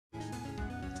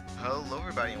Hello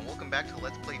everybody and welcome back to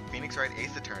Let's Play Phoenix Wright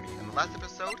Ace Attorney. In the last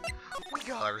episode, we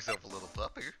got ourselves a little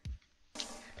puppy.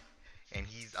 And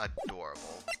he's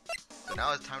adorable. So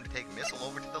now it's time to take Missile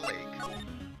over to the lake.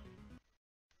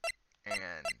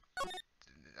 And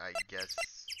I guess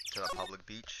to the public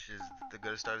beach is the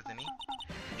good start as any.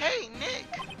 Hey,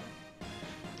 Nick!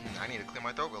 I need to clear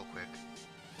my throat real quick.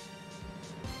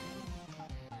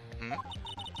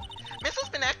 Missile's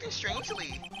been acting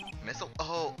strangely. Missile?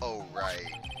 Oh, right.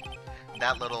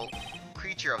 That little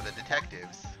creature of the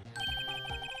detectives.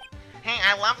 Hey,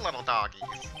 I love little doggies.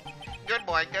 Good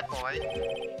boy, good boy.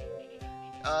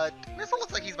 Missile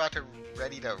looks like he's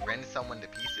ready to rend someone to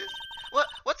pieces.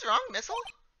 What's wrong, Missile?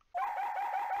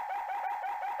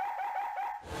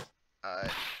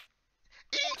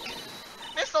 Eek!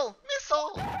 Missile!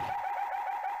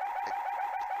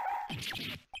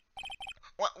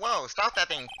 Whoa, stop that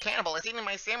thing. Cannibal, it's eating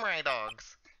my samurai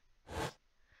dogs.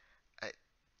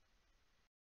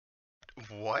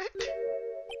 What?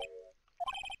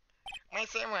 My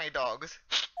samurai dogs.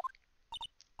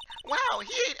 Wow,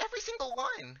 he ate every single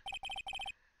one.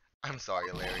 I'm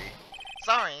sorry, Larry.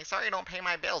 Sorry don't pay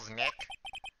my bills, Nick.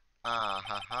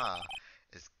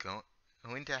 It's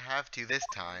going to have to this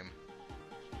time.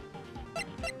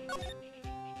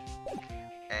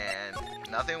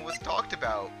 And nothing was talked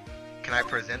about. Can I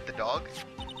present the dog?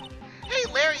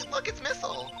 Hey, Larry, look, it's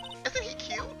Missile. Isn't he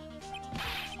cute?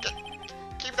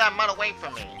 Keep that mud away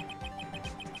from me.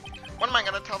 What am I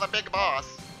gonna tell the big boss?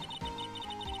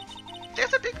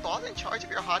 There's a big boss in charge of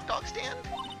your hot dog stand?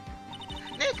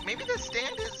 Nick, maybe this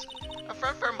stand is a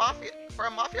front for a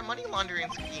mafia money laundering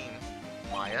scheme.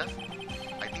 Maya,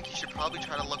 I think you should probably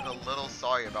try to look a little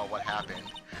sorry about what happened.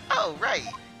 Oh,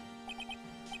 right.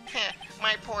 Heh,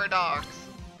 my poor dogs.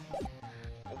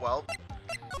 Well,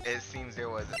 it seems there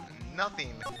was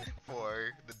nothing for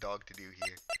the dog to do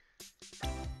here.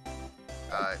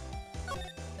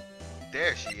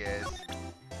 There she is.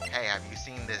 Hey, have you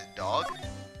seen this dog?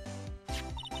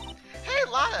 Hey,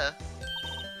 Lotta!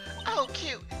 Oh,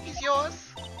 cute. He's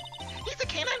yours? He's a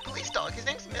canine police dog. His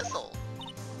name's Missile.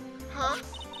 Huh?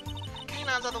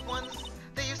 Canines are the ones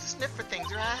they use to sniff for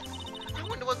things, right? I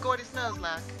wonder what Gourdy smells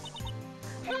like.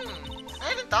 I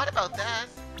hadn't thought about that.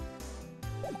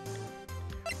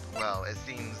 Well, it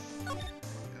seems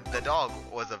the dog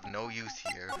was of no use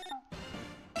here.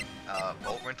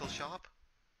 Boat rental shop?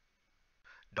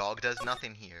 Dog does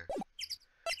nothing here.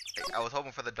 I was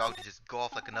hoping for the dog to just go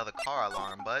off like another car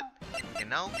alarm, but, you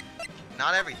know,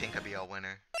 not everything could be a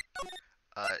winner.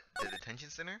 The detention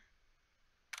center?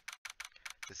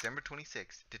 December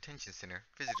 26th, detention center,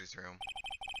 visitors room.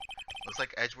 Looks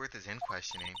like Edgeworth is in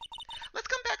questioning. Let's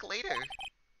come back later.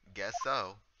 Guess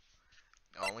so.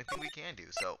 The only thing we can do,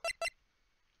 so.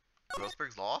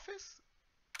 Grossberg's law office?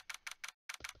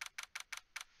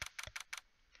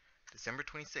 December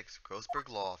 26th, Grossberg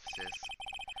Law Offices.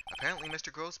 Apparently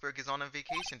Mr. Grossberg is on a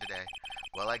vacation today.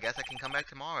 Well, I guess I can come back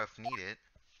tomorrow if needed.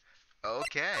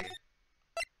 Okay.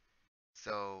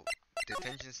 So,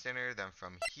 detention center, then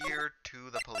from here to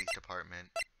the police department.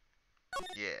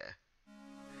 Yeah.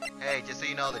 Hey, just so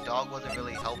you know, the dog wasn't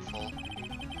really helpful.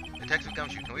 Detective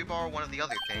Gumshoe, can we borrow one of the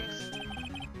other things?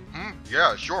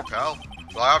 Yeah, sure, pal.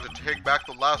 But I have to take back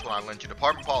the last one I lent you,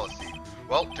 department policy.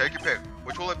 Well, take your pick.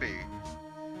 Which will it be?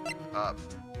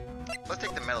 Let's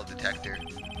take the metal detector.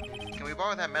 Can we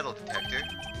borrow that metal detector?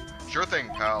 Sure thing,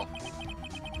 pal.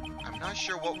 I'm not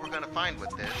sure what we're gonna find with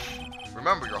this.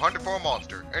 Remember, you're hunting for a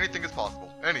monster. Anything is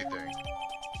possible. Anything.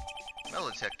 Metal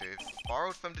detector,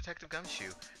 borrowed from Detective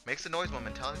Gumshoe. Makes a noise when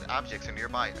metallic objects are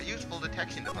nearby. A useful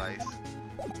detection device.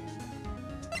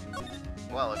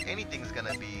 Well, if anything's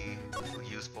gonna be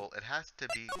useful, it has to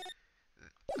be...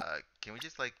 can we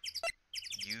just, like,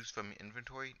 use from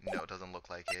inventory? No, it doesn't look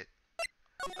like it.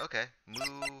 Okay,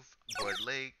 move, Gourd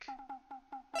Lake.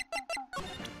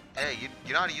 Hey,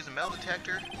 you know how to use a metal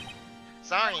detector?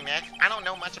 Sorry, Nick, I don't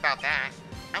know much about that.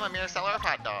 I'm a mere seller of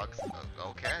hot dogs.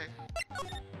 Okay.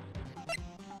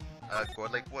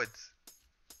 Gourd Lake Woods.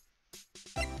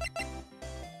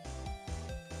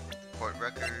 Court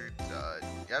records,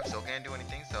 yep, still can't do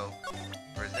anything, so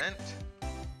present.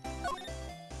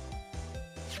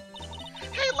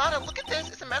 Hey, Lotta, look at this,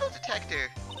 it's a metal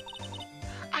detector.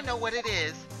 I know what it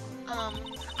is.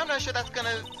 I'm not sure that's going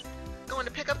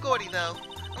to pick up Gourdy, though.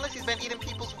 Unless he's been eating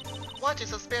people's watches,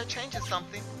 so spare change or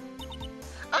something.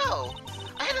 Oh,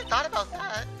 I hadn't thought about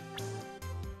that.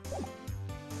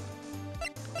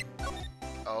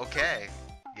 Okay,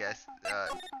 yes,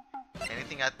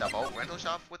 anything at the boat rental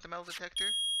shop with the metal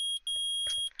detector?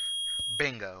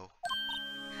 Bingo.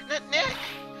 Nick!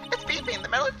 It's beeping! The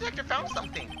metal detector found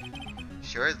something!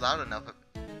 Sure is loud enough.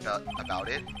 about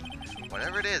it.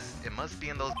 Whatever it is, it must be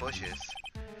in those bushes.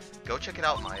 Go check it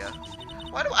out, Maya.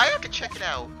 Why do I have to check it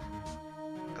out?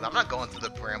 Because I'm not going through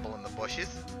the bramble in the bushes.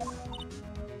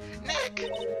 Nick!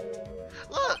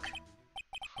 Look!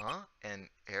 Huh? An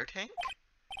air tank?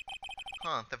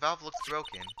 Huh, the valve looks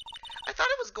broken. I thought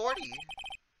it was Gourdy.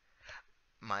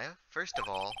 Maya, first of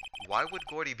all, why would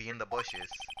Gourdy be in the bushes?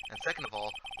 And second of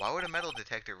all, why would a metal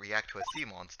detector react to a sea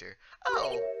monster?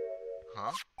 Oh!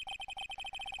 Huh?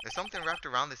 There's something wrapped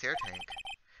around this air tank.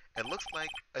 It looks like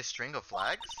a string of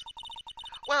flags?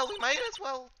 Well, we might as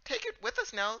well take it with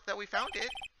us now that we found it.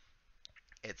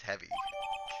 It's heavy.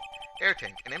 Air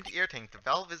tank. An empty air tank. The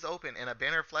valve is open and a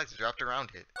banner of flags is wrapped around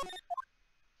it.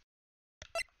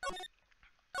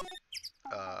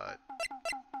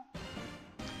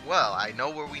 Well, I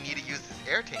know where we need to use this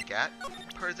air tank at.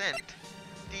 Present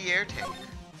the air tank.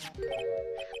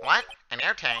 What? An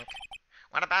air tank?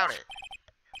 What about it?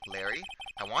 Larry,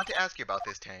 I want to ask you about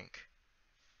this tank.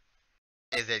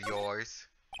 Is it yours?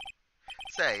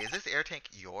 Say, is this air tank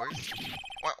yours?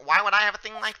 Why would I have a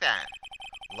thing like that?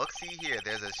 Look, see here,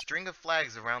 there's a string of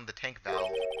flags around the tank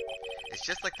valve. It's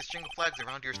just like the string of flags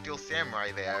around your steel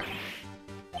samurai there.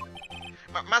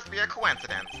 Must be a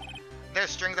coincidence. There's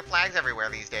strings of flags everywhere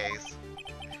these days.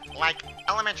 Like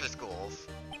elementary schools.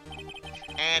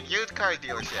 And used car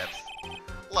dealerships.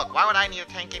 Look, why would I need a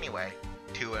tank anyway?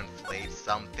 To inflate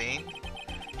something?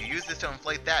 You used this to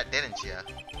inflate that, didn't you?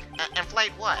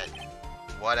 Inflate what?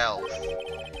 What else?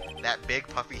 That big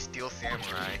puffy steel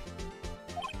samurai.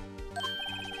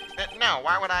 No,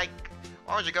 why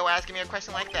would you go asking me a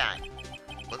question like that?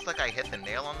 Looks like I hit the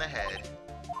nail on the head.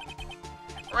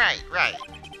 Right.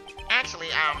 Actually,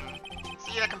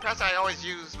 see, the compressor I always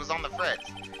used was on the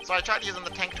fritz, so I tried using the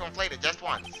tank to inflate it just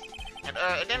once. And,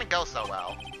 it didn't go so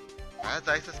well. As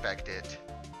I suspected.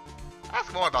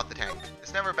 Ask more about the tank.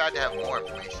 It's never bad to have more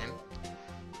information.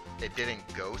 It didn't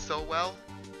go so well?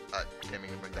 Didn't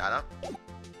mean to bring that up.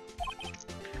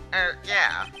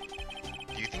 Yeah.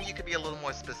 Do you think you could be a little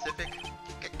more specific?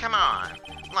 Come on.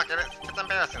 Look, it's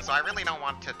embarrassing, so I really don't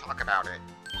want to talk about it.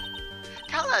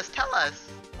 Tell us!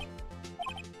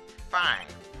 Fine.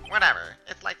 Whatever.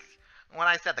 It's like what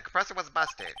I said, the compressor was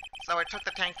busted. So I took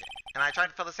the tank, and I tried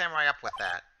to fill the samurai up with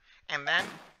that. And then,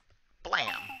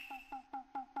 blam!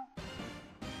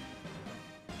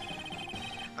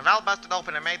 The valve busted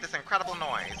open and made this incredible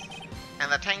noise.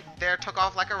 And the tank there took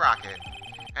off like a rocket.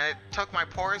 And it took my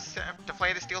poor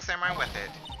deflated steel samurai with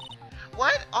it.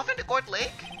 What? Off into Gourd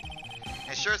Lake?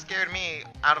 It sure scared me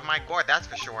out of my gourd, that's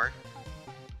for sure.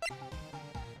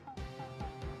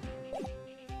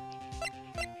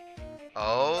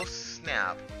 Oh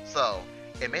snap. So,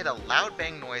 it made a loud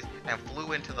bang noise and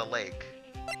flew into the lake.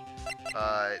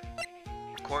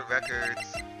 Court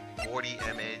records, Gourdy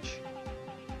image.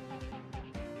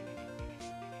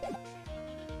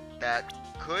 That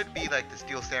could be like the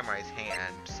Steel Samurai's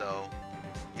hand, so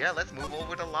yeah, let's move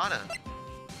over to Lotta.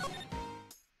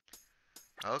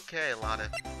 Okay, Lotta,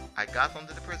 I got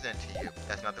something to present to you.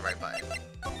 That's not the right button.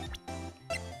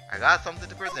 I got something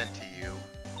to present to you.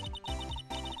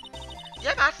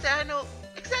 Yeah, I'd say I know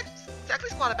exactly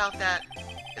what about that.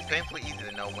 It's painfully easy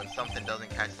to know when something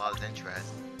doesn't catch Lotta's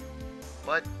interest.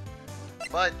 But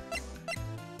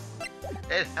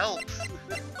it helps.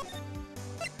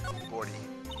 Gourdy.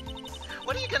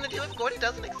 What are you gonna do if Gourdy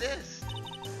doesn't exist?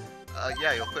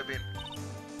 Yeah, you'll quit being...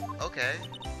 Okay.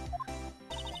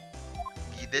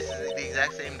 This is the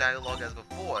exact same dialogue as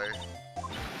before.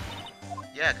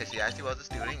 Yeah, because she actually was a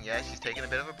student. Yeah, she's taking a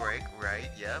bit of a break.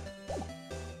 Right, yep.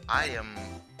 I am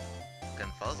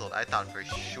confuzzled. I thought for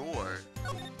sure.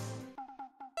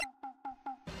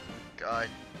 God,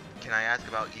 can I ask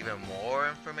about even more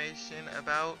information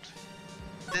about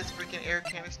this freaking air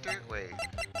canister? Wait.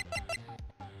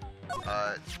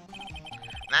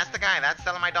 That's the guy that's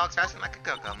selling my dogs faster than I could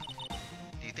cook them.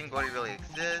 Do you think Gourdy really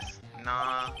exists?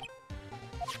 Nah.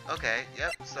 Okay,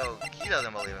 yep, so he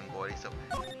doesn't believe in Gourdy, so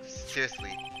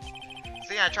seriously.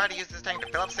 See, I tried to use this tank to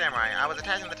fill up Samurai. I was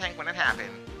attaching the tank when it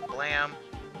happened. Blam.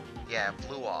 Yeah, it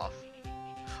flew off.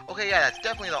 Okay, yeah, that's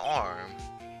definitely the arm.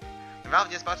 The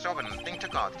valve just busted open and the thing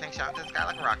took off. The tank shot into the sky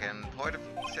like a rocket and poured the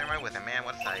Samurai with it. Man,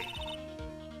 what a sight.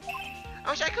 I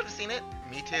wish I could have seen it.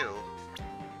 Me too.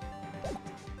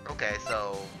 Okay,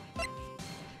 so...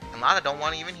 and Lotta don't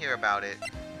want to even hear about it.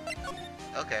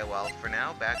 Okay, well, for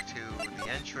now, back to the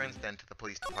entrance, then to the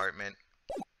police department.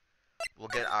 We'll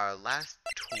get our last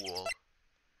tool.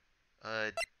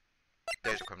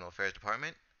 There's the Criminal Affairs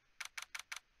Department.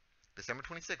 December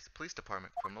 26th, Police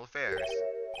Department, Criminal Affairs.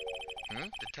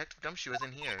 Detective Gumshoe is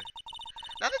in here.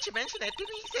 Now that you mention it,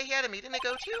 didn't he say he had a meeting to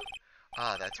go to?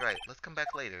 Ah, that's right. Let's come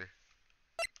back later.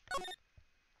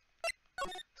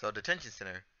 So, detention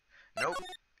center. Nope,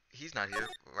 he's not here.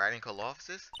 Riding Cole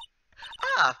offices?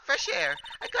 Ah, fresh air.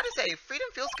 I gotta say, freedom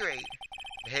feels great.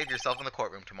 Behave yourself in the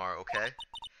courtroom tomorrow, okay?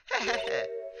 Hehehe.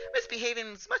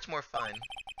 Misbehaving's much more fun.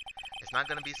 It's not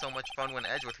gonna be so much fun when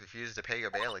Edgeworth refuses to pay your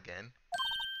bail again.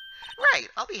 Right,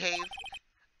 I'll behave.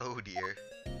 Oh dear.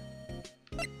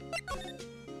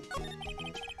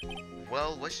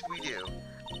 Well, what should we do?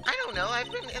 I don't know,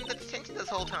 I've been in the detention this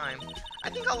whole time. I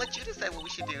think I'll let you decide what we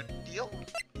should do. Deal?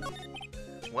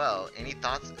 Well, any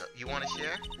thoughts you want to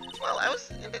share? Well, I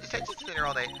was in the detention center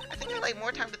all day. I think I'd like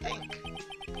more time to think.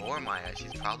 Poor Maya,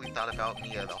 she's probably thought about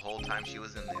Mia the whole time she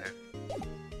was in there.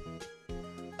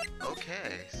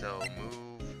 Okay, so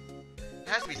move... It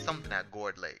has to be something at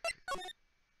Gourd Lake.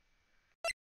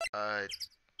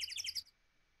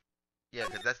 Yeah,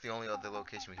 because that's the only other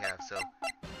location we have, so...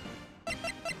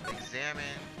 Examine...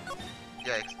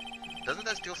 Yeah, doesn't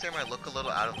that Steel Samurai look a little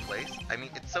out of place? I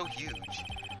mean, it's so huge.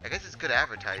 I guess it's good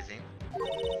advertising.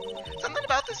 Something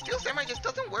about the Steel Samurai just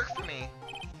doesn't work for me.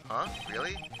 Huh?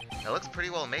 Really? It looks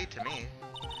pretty well made to me.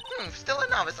 Still a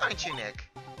novice, aren't you, Nick?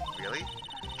 Really?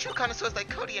 True connoisseurs like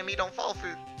Cody and me don't fall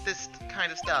for this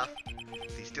kind of stuff.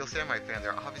 These Steel Samurai fans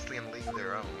are obviously in a league of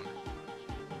their own.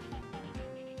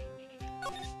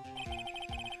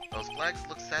 Those flags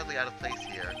look sadly out of place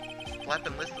here,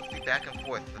 flapping listlessly back and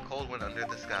forth with the cold wind under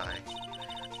the sky.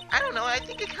 I don't know, I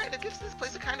think it kind of gives this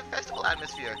place a kind of festival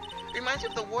atmosphere. It reminds me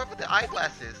of the War of the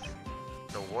Eyeglasses.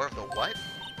 The War of the what?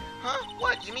 Huh?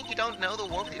 What? You mean you don't know the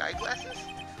War of the Eyeglasses?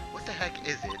 What the heck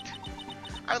is it?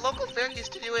 Our local fair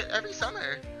used to do it every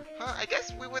summer. Huh, I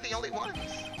guess we were the only ones.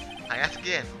 I ask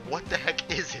again, what the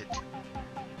heck is it?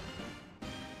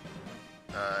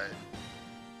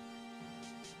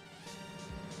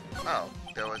 Oh,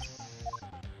 there was...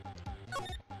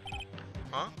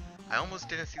 Huh? I almost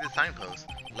didn't see the signpost.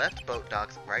 Left boat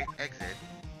docks, right exit.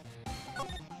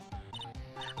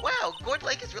 Wow, Gourd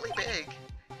Lake is really big.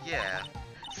 Yeah.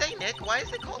 Say, Nick, why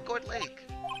is it called Gourd Lake?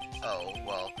 Oh,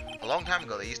 well, a long time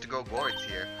ago they used to grow gourds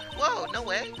here. Whoa, no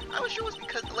way. I was sure it was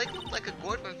because the lake looked like a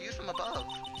gourd when viewed from above.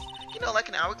 You know, like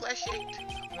an hourglass shaped?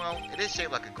 Well, it is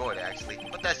shaped like a gourd actually,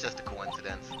 but that's just a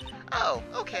coincidence. Oh,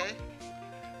 okay.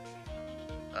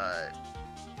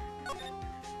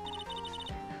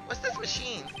 What's this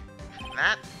machine?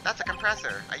 That's a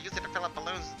compressor. I use it to fill up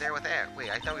balloons there with air. Wait,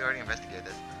 I thought we already investigated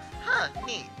this. Huh,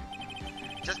 neat.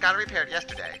 Just got it repaired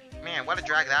yesterday. Man, what a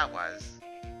drag that was.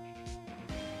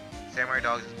 Samurai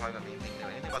Dogs is probably the main thing. Know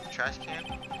anything about the trash can?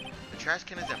 The trash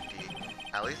can is empty.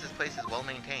 At least this place is well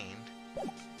maintained.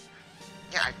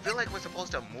 Yeah, I feel like we're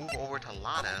supposed to move over to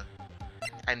Lada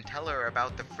and tell her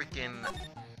about the freaking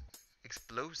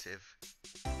explosive.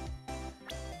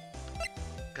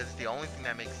 Because it's the only thing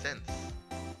that makes sense.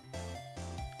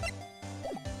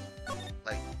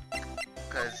 Like,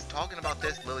 because talking about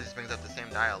this literally just brings up the same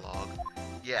dialogue.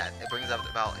 Yeah, it brings up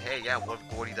about, hey, yeah, what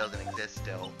if Gourdy doesn't exist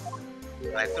still?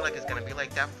 But I feel like it's gonna be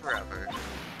like that forever.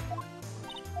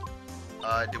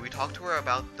 Do we talk to her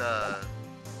about the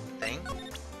thing?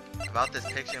 About this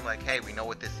picture, like, hey, we know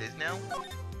what this is now?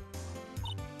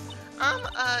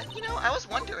 You know, I was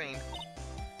wondering.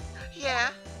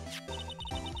 Yeah.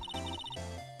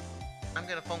 I'm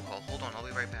getting a phone call. Hold on, I'll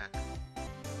be right back.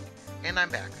 And I'm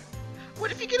back. What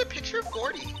if you get a picture of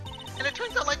Gourdy? And it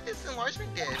turns out like this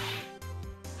enlargement did?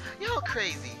 You're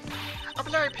crazy. A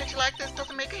blurry picture like this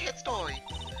doesn't make a hit story.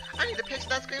 I need a picture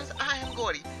that screams, I am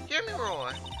Gourdy. Hear me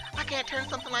roar. I can't turn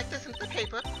something like this into the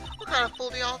paper. What kind of fool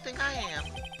do y'all think I am?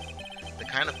 The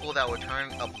kind of fool that would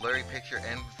turn a blurry picture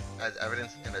in as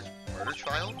evidence in a murder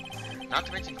trial? Not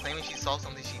to mention claiming she saw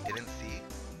something she didn't see.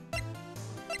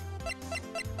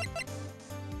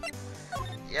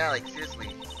 Yeah, like seriously.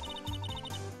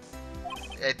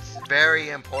 It's very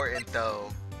important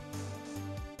though.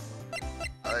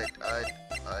 I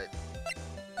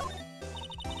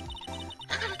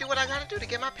gotta do what I gotta do to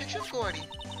get my picture of Gourdy.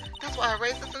 That's why I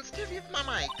raised the sensitivity of my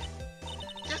mic.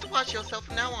 Just watch yourself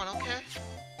from now on, okay?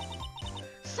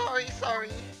 Sorry.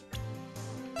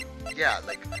 Yeah,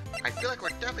 like, I feel like we're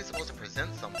definitely supposed to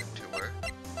present something to her.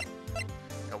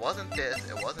 It wasn't this,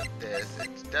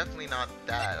 it's definitely not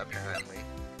that, apparently.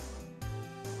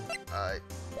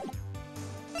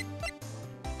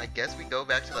 I guess we go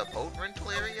back to the boat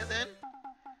rental area then?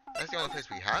 That's the only place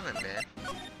we haven't been.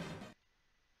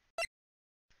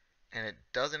 And it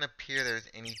doesn't appear there's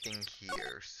anything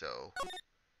here, so...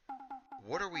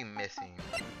 What are we missing?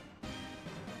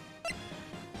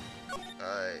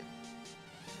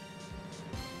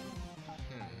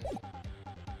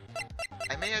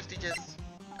 I may have to just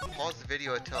pause the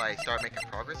video until I start making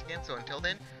progress again, so until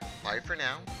then, bye for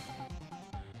now.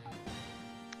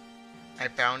 I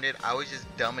found it, I was just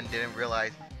dumb and didn't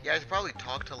realize, Yeah, I should probably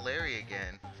talk to Larry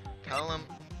again. Tell him,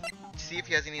 see if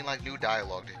he has any like new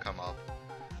dialogue to come up.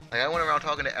 Like I went around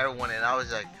talking to everyone and I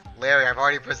was like, Larry, I've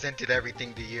already presented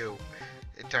everything to you.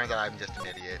 It turns out I'm just an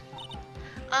idiot.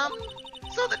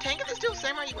 So the tank of the Steel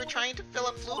Samurai you were trying to fill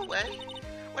up flew away?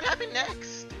 What happened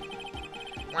next?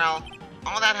 Well,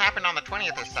 all that happened on the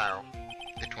 20th or so.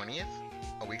 The 20th?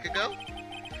 A week ago?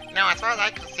 No, as far as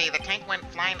I could see, the tank went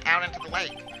flying out into the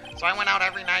lake. So I went out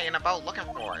every night in a boat looking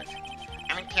for it.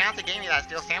 I mean, Kayase gave me that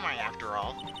Steel Samurai after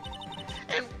all.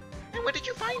 And where did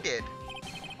you find it?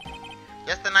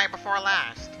 Just the night before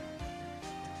last.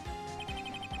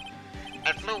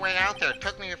 I flew way out there. It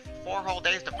took me 4 whole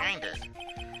days to find it.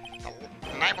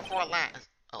 The night before last.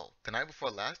 Oh, the night before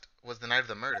last was the night of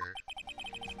the murder.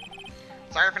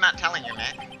 Sorry for not telling you,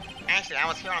 Nick. Actually, I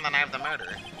was here on the night of the murder.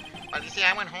 But you see,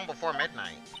 I went home before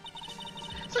midnight.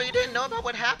 So you didn't know about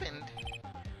what happened?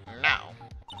 No.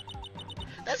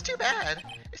 That's too bad.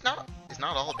 It's not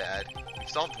all bad. We've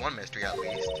solved one mystery at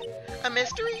least. A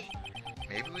mystery?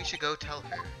 Maybe we should go tell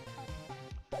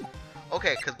her.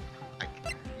 Okay, cause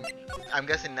I'm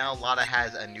guessing now Lotta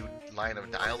has a new line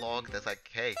of dialogue that's like,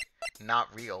 hey, not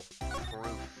real.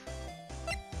 Proof.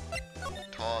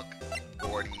 Talk,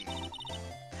 Gourdy.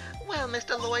 Well,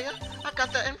 Mr. Lawyer, I've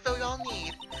got the info y'all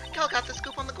need. Y'all got the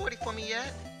scoop on the Gourdy for me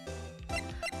yet?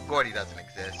 Gourdy doesn't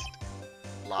exist.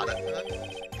 Lotta,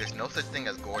 there's no such thing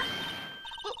as Gourdy.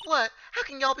 What? How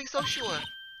can y'all be so sure?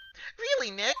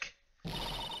 Really, Nick?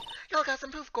 Y'all got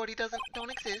some proof Gourdy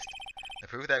don't exist. The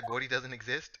proof that Gourdy doesn't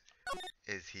exist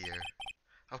is here.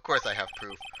 Of course I have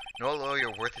proof. No lawyer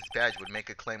worth his badge would make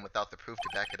a claim without the proof to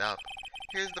back it up.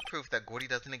 Here's the proof that Gourdy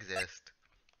doesn't exist.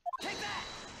 Take that!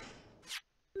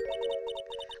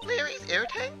 Larry's air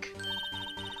tank?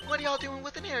 What are y'all doing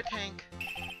with an air tank?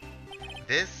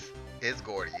 This is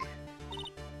Gourdy.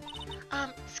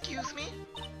 Excuse me?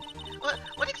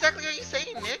 What exactly are you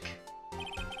saying, Nick?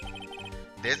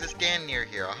 There's a stand near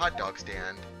here, a hot dog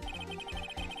stand.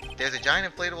 There's a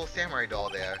giant inflatable samurai doll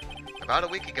there. About a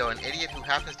week ago, an idiot who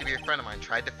happens to be a friend of mine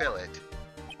tried to fill it.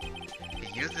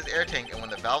 He used his air tank, and when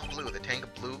the valve blew, the tank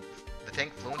flew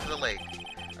into the lake.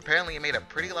 Apparently, it made a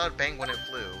pretty loud bang when it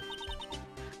flew.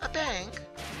 A bang?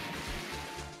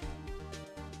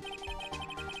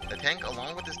 The tank,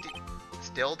 along with the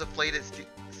still deflated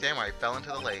samurai, fell into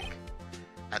the lake.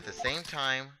 At the same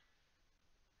time,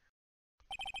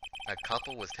 a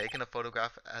couple was taking a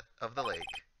photograph of the lake.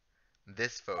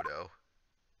 This photo.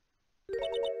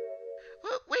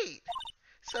 Wait,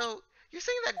 so you're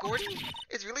saying that Gourdy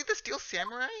is really the Steel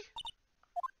Samurai?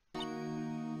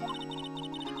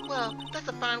 Well, that's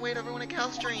a fine way to ruin a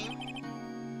gal's dream.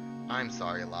 I'm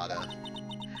sorry, Lotta.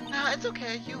 Nah, it's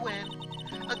okay, you win.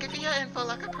 I'll give you your info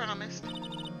like I promised.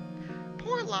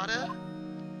 Poor Lotta.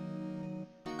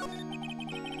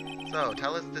 So,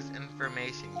 tell us this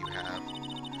information you have.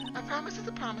 A promise is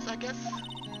a promise, I guess.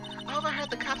 I overheard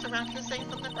the cops around here saying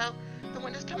something about the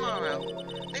winners tomorrow.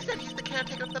 They said he's the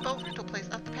caretaker of the boat rental place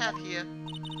up the path here.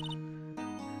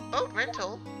 Boat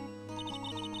rental?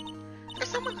 There's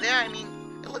someone there, I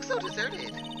mean, it looks so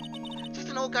deserted. Just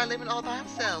an old guy living all by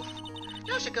himself.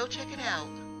 Y'all should go check it out.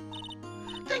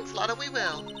 Thanks, Lotta, we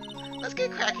will. Let's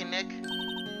get cracking, Nick.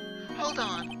 Hold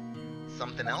on.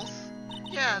 Something else?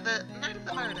 Yeah, the night of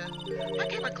the murder. My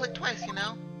camera clicked twice, you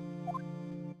know?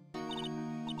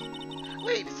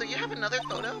 Wait, so you have another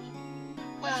photo?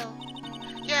 Well,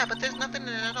 yeah, but there's nothing in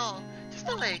it at all. Just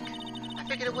a lake. I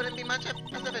figured it wouldn't be much as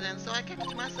evidence, so I kept it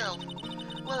to myself.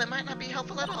 Well, it might not be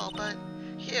helpful at all, but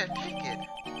here, take it.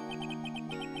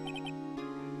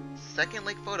 Second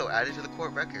lake photo added to the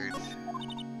court records.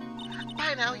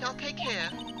 Bye now, y'all take care.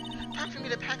 Time for me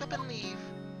to pack up and leave.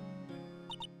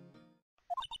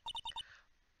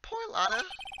 Poor Lotta.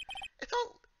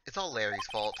 It's all Larry's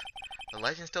fault. The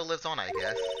legend still lives on, I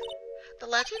guess. The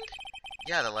legend?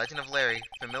 Yeah, the legend of Larry,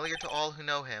 familiar to all who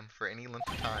know him for any length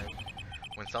of time.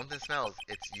 When something smells,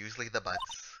 it's usually the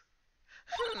butts.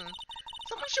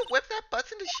 Someone should whip that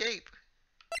butts into shape.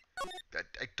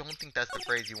 I don't think that's the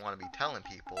phrase you want to be telling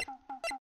people.